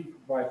continue to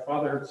provide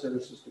fatherhood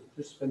services to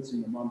participants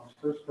in the Moms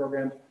First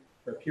program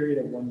for a period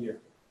of 1 year.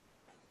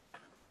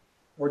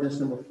 Ordinance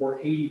number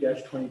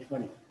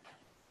 480-2020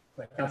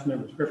 by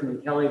Councilmembers Griffin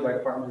and Kelly by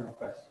departmental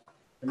request.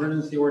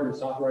 Emergency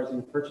ordinance authorizing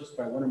the purchase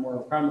by one or more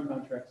requirement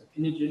contracts of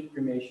indigent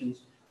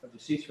cremations of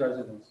deceased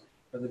residents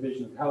of the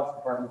Division of Health,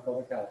 Department of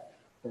Public Health,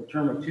 for a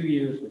term of 2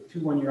 years with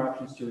 2 1-year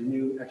options to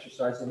renew,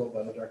 exercisable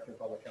by the Director of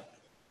Public Health.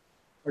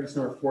 Ordinance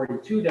number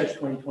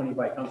 42-2020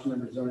 by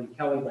Councilmember Zoni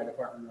Kelly by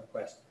departmental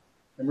request.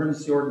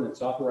 Emergency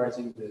ordinance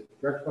authorizing the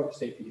Director of Public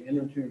Safety to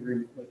enter into an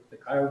agreement with the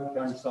Cuyahoga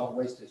County Solid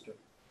Waste District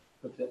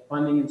with the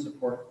funding and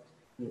support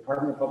the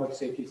Department of Public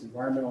Safety's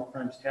Environmental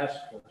Crimes Task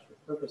Force for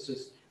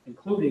purposes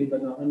including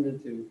but not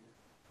limited to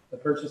the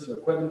purchase of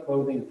equipment,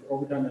 clothing, and for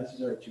overtime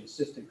necessary to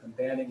assist in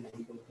combating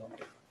illegal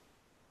dumping.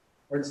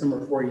 Ordinance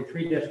number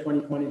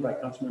 483-2020 by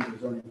Councilmember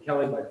Zoni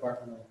Kelly by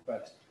departmental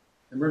request.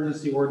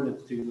 Emergency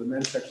ordinance to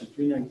amend section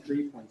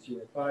 393.05 of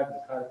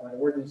the Codified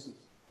Ordinances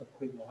of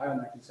Cleveland, Ohio,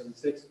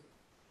 1976,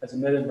 as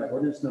amended by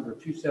ordinance number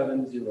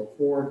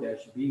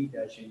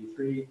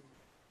 2704-B-83,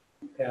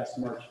 passed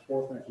March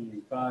 4th,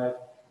 1985,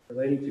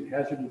 relating to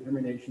hazard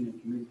determination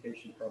and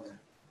communication program.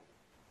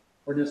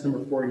 Ordinance number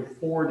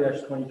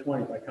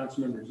 484-2020 by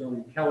Councilmember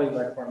Zoni Kelly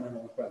by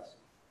departmental request.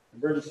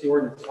 Emergency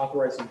ordinance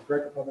authorizing the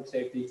Director of Public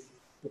Safety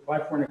to apply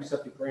for and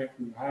accept a grant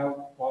from the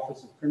Ohio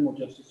Office of Criminal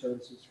Justice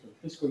Services for the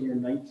fiscal year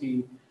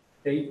 19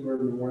 State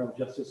Murder Memorial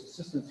Justice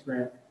Assistance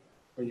Grant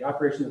for the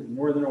operation of the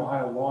Northern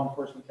Ohio Law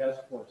Enforcement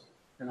Task Force,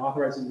 and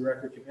authorizing the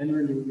Director to enter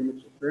into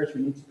agreements with various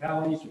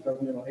municipalities or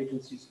governmental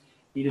agencies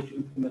needed to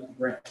implement the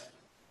grant.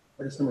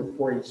 Ordinance number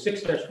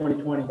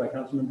 486-2020 by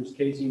Councilmembers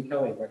Casey and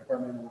Kelly by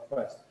departmental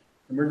request.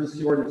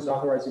 Emergency ordinance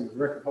authorizing the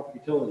Director of Public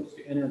Utilities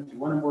to enter into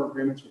one or more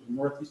agreements with the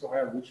Northeast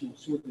Ohio Regional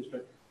Sewer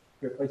District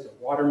to replace a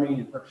water main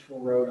in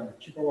Brecksville Road on the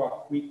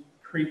Chippewa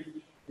Creek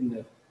in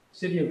the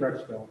city of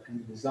Brecksville and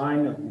the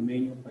design of the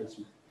main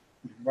replacement,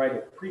 and to provide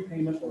a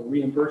prepayment or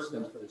reimburse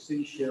them for the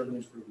city's share of the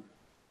improvement.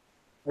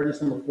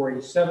 Ordinance number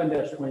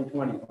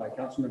 487-2020 by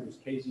Councilmembers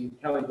Casey and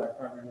Kelly by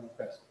departmental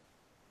request.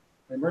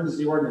 An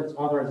emergency ordinance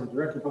authorizing the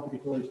Director of Public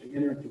Utilities to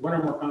enter into one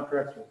or more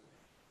contracts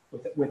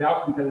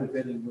without competitive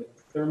bidding with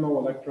Thermo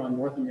Electron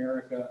North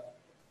American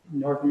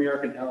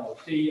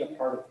LLC, a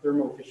part of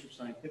Thermo Fisher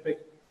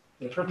Scientific,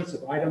 for the purpose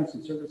of items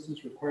and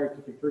services required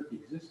to convert the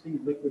existing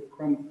liquid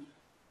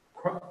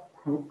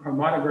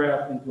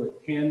chromatograph into a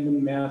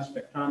tandem mass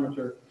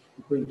spectrometer,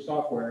 including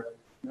software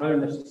and other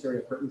necessary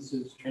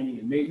appurtenances, training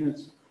and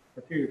maintenance for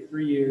a period of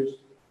 3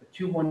 years, with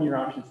 2 1-year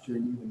options to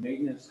renew the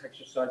maintenance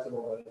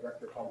exercisable by the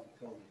Director of Public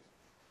Utilities.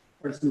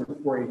 Ordinance number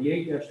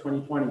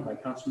 488-2020 by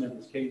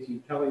Councilmembers Casey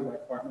and Kelly by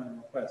departmental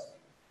request.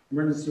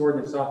 Emergency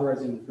ordinance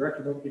authorizing the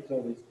Director of Public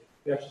Utilities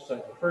to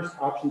exercise the first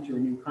option to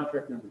renew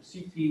contract number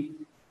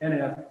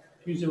CTNF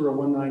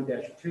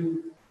 2019-2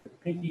 with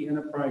Pinky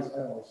Enterprise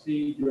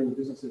LLC, doing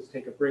businesses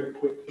Take a Break,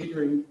 Quit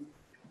Catering, to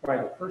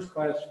provide a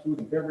first-class food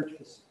and beverage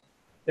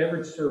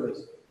service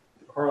at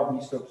the Carl B.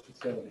 Stokes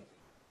facility.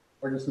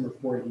 Ordinance number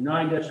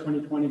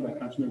 489-2020 by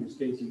Councilmembers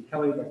Casey and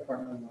Kelly by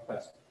departmental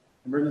request.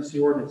 Emergency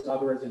ordinance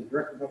authorizing the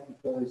Director of Public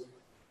Utilities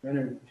to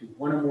enter into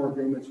one or more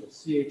agreements with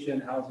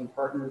CHN Housing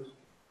Partners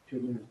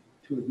to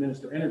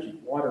administer energy,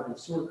 water, and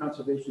sewer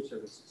conservation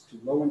services to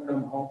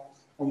low-income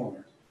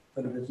homeowners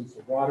for the business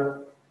of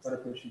water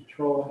pollution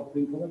control, and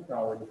clean public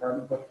power,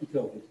 Department of Public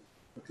Utilities,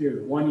 for a period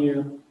of 1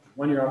 year,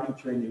 1-year option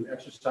to renew,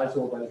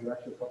 exercisable by the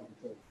Director of Public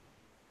Utilities.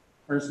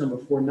 Ordinance number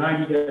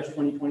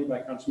 490-2020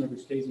 by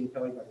Councilmembers Casey and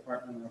Kelly by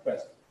departmental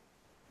request.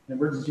 An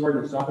emergency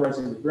ordinance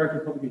authorizing the Director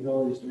of Public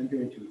Utilities to enter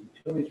into a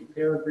utilities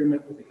repair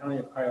agreement with the County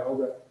of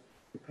Cuyahoga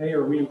to pay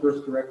or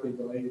reimburse directly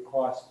related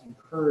costs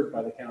incurred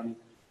by the county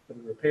for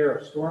the repair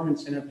of storm and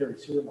sanitary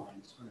sewer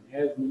lines on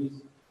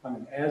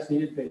an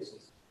as-needed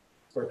basis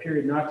for a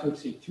period not to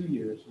exceed 2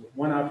 years, with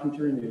 1 option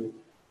to renew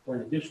for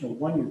an additional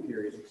 1-year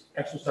period,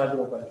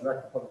 exercisable by the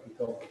Director of Public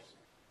Utilities.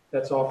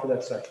 That's all for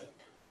that section.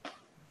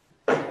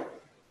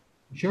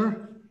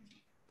 Sure?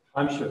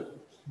 I'm sure.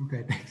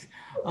 Okay, thanks.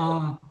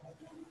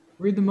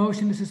 Read the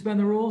motion to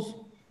suspend the rules.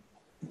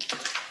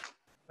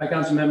 By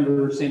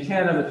Councilmember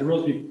Santana, that the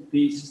rules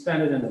be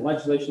suspended and the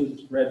legislation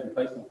is read and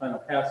placed on final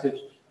passage.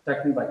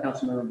 Seconded by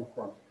Councilmember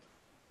McCormick.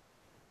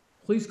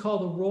 Please call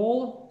the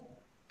roll.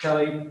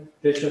 Kelly,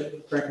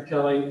 Bishop,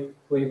 Francatelli,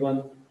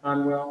 Cleveland,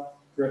 Conwell,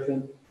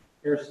 Griffin,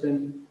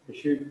 Hairston,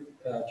 Bashir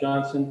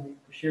Johnson,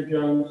 Bashir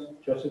Jones,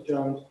 Joseph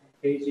Jones,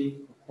 Casey,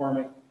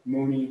 McCormick,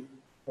 Mooney,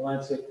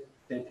 Valencic,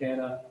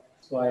 Santana,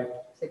 Slight,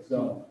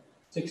 Zone.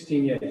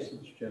 16 yeas,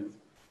 Mr. Chairman.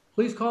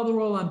 Please call the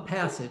roll on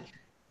passage.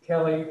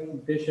 Kelly,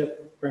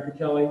 Bishop,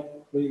 Francatelli,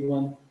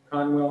 Cleveland,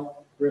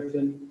 Conwell,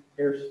 Griffin,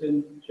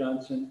 Hairston,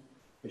 Johnson,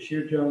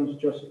 Bashir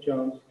Jones, Joseph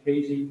Jones,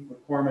 Casey,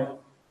 McCormick,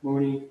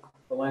 Mooney,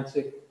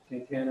 Valencic,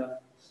 Santana,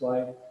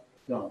 Slide,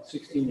 Zone.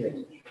 16 yeas,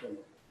 Mr. Chairman.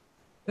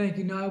 Thank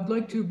you. Now, I'd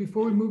like to,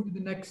 before we move to the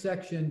next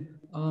section,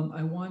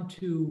 I want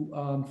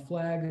to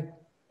flag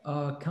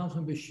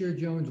Councilman Bashir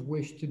Jones'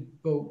 wish to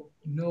vote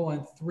no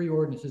on 3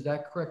 ordinances. Is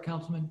that correct,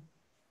 Councilman?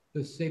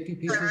 The safety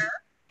pieces?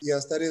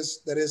 Yes, that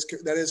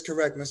is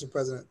correct, Mr.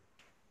 President.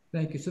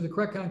 Thank you. So the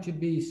correct count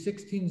should be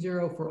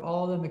 16-0 for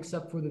all of them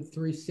except for the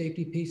 3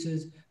 safety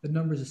pieces. The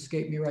numbers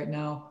escape me right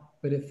now,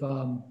 but if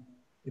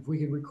we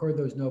could record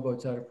those no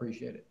votes, I'd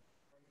appreciate it.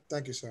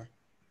 Thank you, sir.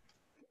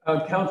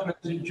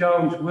 Councilman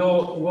Jones,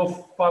 we'll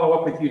follow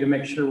up with you to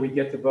make sure we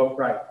get the vote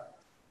right.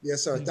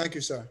 Yes, sir. Thank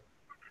you, sir.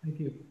 Thank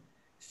you.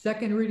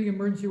 Second reading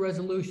emergency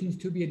resolutions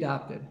to be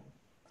adopted.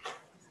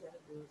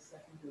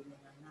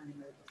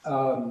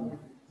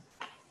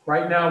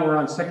 Right now, we're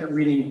on second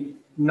reading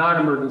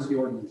non-emergency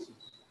ordinances.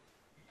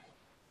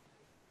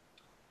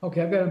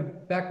 Okay, I've got them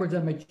backwards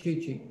on my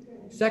cheat sheet.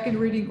 Second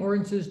reading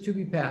ordinances to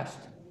be passed.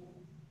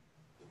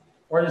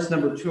 Ordinance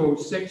number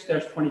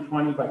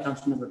 206-2020 by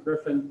Councilmember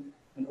Griffin,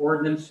 an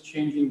ordinance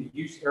changing the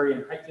use area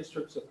and height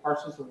districts of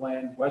parcels of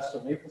land west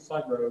of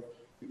Mapleside Road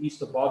to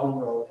east of Baldwin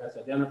Road as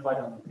identified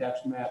on the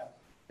attached map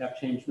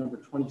change number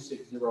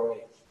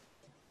 2608.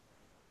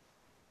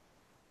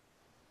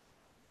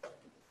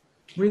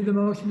 Read the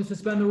motion to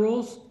suspend the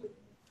rules.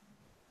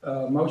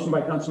 Motion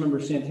by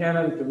Councilmember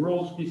Santana that the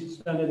rules be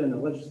suspended and the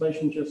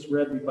legislation just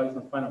read be placed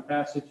on final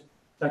passage.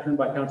 Seconded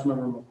by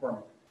Councilmember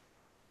McCormick.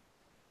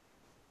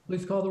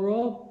 Please call the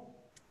roll.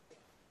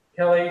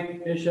 Kelly,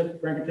 Bishop,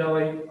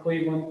 Brancatelli,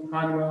 Cleveland,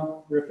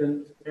 Conwell,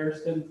 Griffin,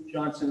 Hairston,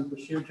 Johnson,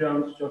 Bashir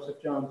Jones,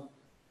 Joseph Jones,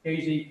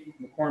 Casey,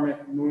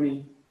 McCormick,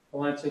 Mooney,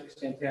 Valencic,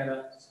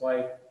 Santana,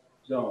 Slide,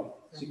 Zone.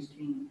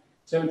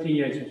 17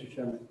 yeas, Mr.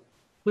 Chairman.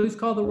 Please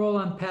call the roll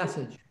on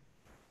passage.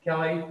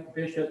 Kelly,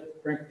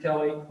 Bishop,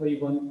 Brancatelli,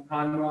 Cleveland,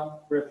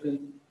 Conwell,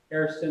 Griffin,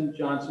 Hairston,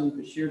 Johnson,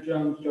 Bashir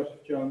Jones,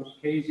 Joseph Jones,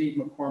 Casey,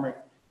 McCormick,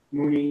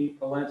 Mooney,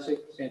 Valencic,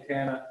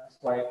 Santana,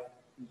 Slide,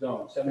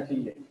 Zone.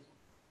 17 yeas.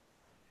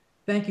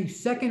 Thank you.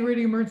 Second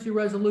reading emergency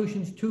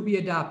resolutions to be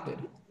adopted.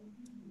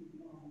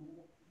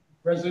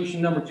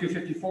 Resolution number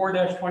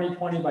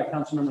 254-2020 by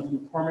Councilmembers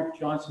McCormick,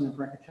 Johnson, and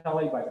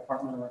Brancatelli by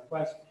departmental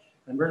request.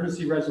 An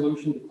emergency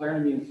resolution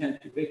declaring the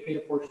intent to vacate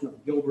a portion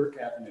of Gilbert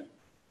Avenue.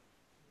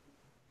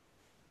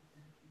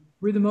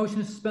 Read the motion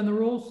to suspend the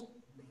rules.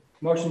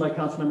 Motion by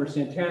Councilmember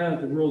Santana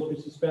that the rules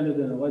be suspended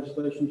and the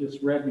legislation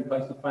just read be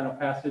placed on final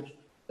passage.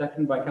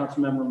 Seconded by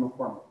Councilmember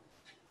McCormick.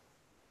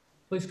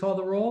 Please call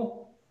the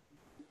roll.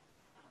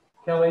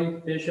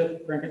 Kelly,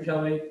 Bishop,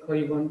 Brancatelli,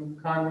 Cleveland,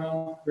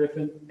 Conwell,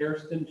 Griffin,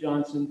 Hairston,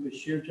 Johnson,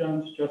 Bashir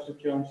Jones, Joseph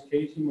Jones,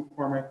 Casey,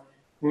 McCormick,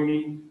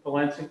 Mooney,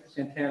 Valencic,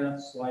 Santana,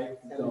 Slide,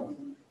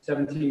 Zone.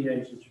 17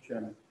 yeas, Mr.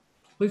 Chairman.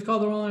 Please call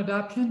the roll on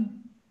adoption.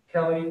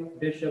 Kelly,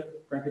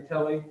 Bishop,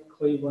 Brancatelli,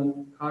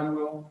 Cleveland,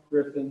 Conwell,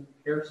 Griffin,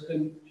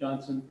 Hairston,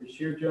 Johnson,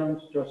 Bashir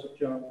Jones, Joseph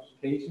Jones,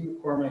 Casey,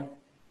 McCormick,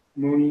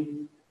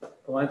 Mooney,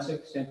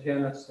 Valencic,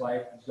 Santana,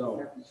 Slide,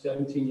 Zone.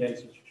 17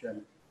 yeas, Mr.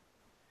 Chairman.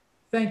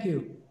 Thank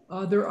you.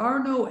 There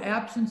are no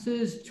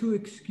absences to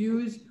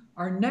excuse.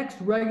 Our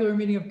next regular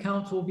meeting of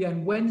council will be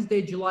on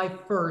Wednesday, July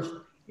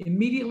 1st,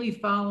 immediately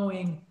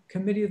following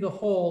Committee of the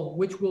Whole,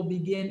 which will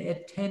begin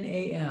at 10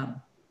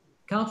 a.m.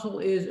 Council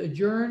is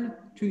adjourned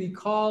to the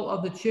call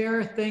of the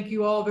chair. Thank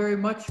you all very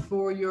much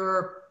for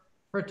your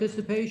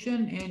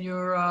participation and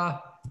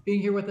your being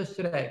here with us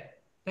today.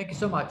 Thank you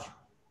so much.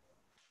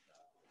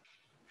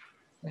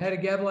 If I had a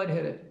gavel, I'd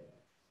hit it.